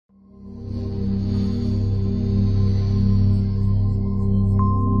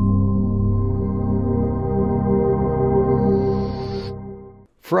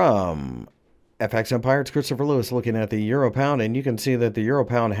From FX Empire, it's Christopher Lewis looking at the Euro Pound, and you can see that the Euro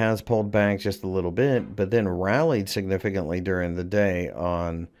Pound has pulled back just a little bit, but then rallied significantly during the day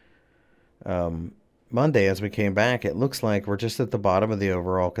on Monday as we came back. It looks like we're just at the bottom of the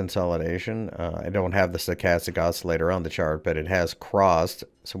overall consolidation. I don't have the stochastic oscillator on the chart, but it has crossed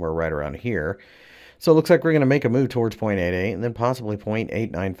somewhere right around here. So it looks like we're going to make a move towards 0.88 and then possibly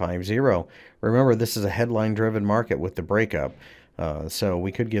 0.8950. Remember, this is a headline-driven market with the breakup. So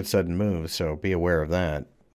we could get sudden moves, so be aware of that.